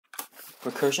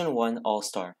Recursion 1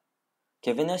 allStar.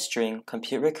 Given a string,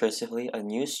 compute recursively a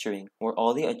new string where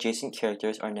all the adjacent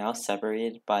characters are now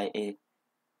separated by a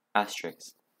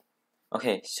asterisk.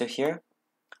 Okay, so here,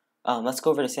 let's go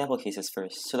over the sample cases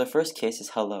first. So the first case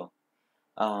is hello.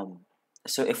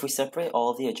 So if we separate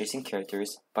all of the adjacent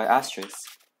characters by asterisks,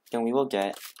 then we will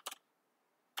get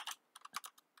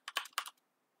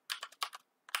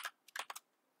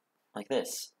like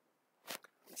this.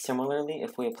 Similarly,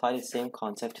 if we apply the same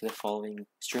concept to the following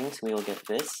strings, we will get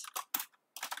this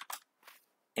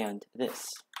and this.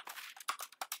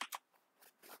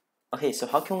 Okay, so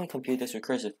how can we compute this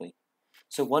recursively?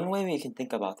 So one way we can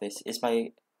think about this is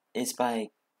by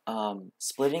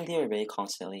splitting the array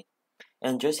constantly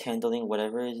and just handling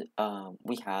whatever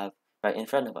we have right in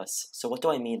front of us. So what do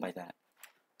I mean by that?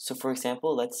 So for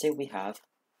example, let's say we have,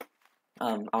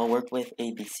 I'll work with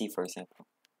ABC for example.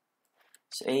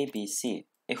 So ABC,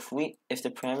 if the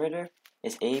parameter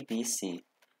is ABC,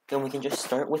 then we can just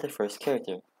start with the first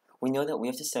character. We know that we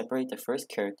have to separate the first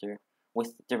character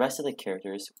with the rest of the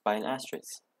characters by an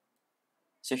asterisk.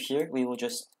 So here we will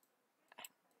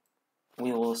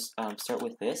start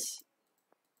with this,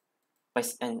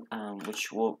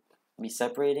 which will be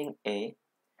separating A,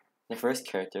 the first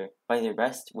character, by the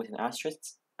rest with an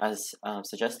asterisk as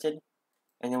suggested,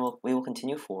 and then we will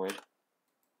continue forward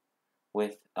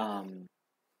with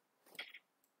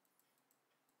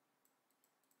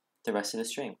the rest of the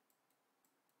string.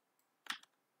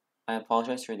 I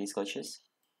apologize for these glitches.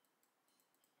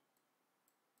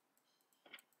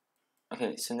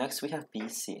 Okay, so next we have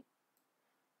BC.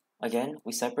 Again,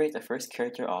 we separate the first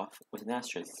character off with an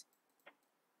asterisk.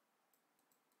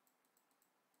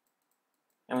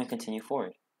 And we continue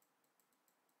forward.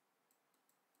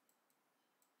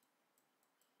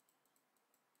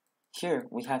 Here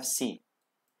we have C.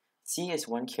 C is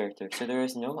one character, so there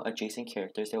is no adjacent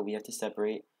characters that we have to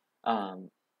separate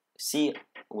C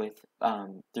with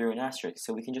through an asterisk,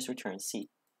 so we can just return C.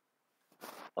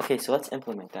 Okay, so let's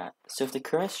implement that. So if the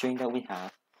current string that we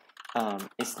have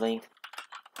is length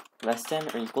less than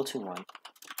or equal to 1,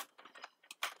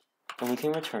 then we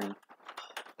can return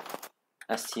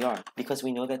str, because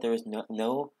we know that there is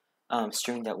no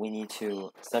string that we need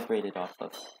to separate it off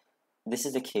of. This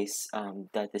is the case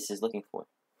that this is looking for.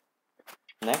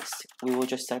 Next, we will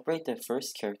just separate the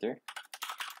first character.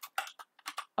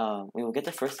 We will get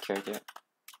the first character,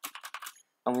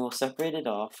 and we will separate it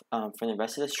off from the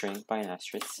rest of the string by an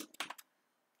asterisk,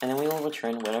 and then we will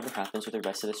return whatever happens with the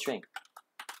rest of the string.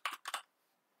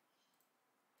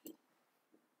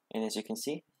 And as you can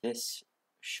see, this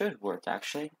should work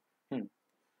actually.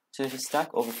 So there's a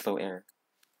Stack Overflow error.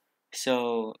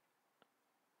 So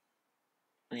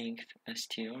length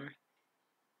str.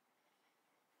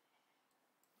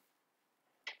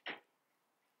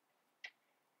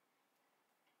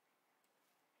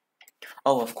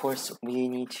 Oh, of course, we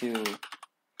need to,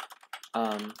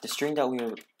 the string that we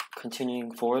are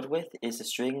continuing forward with is the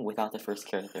string without the first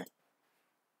character.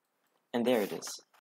 And there it is.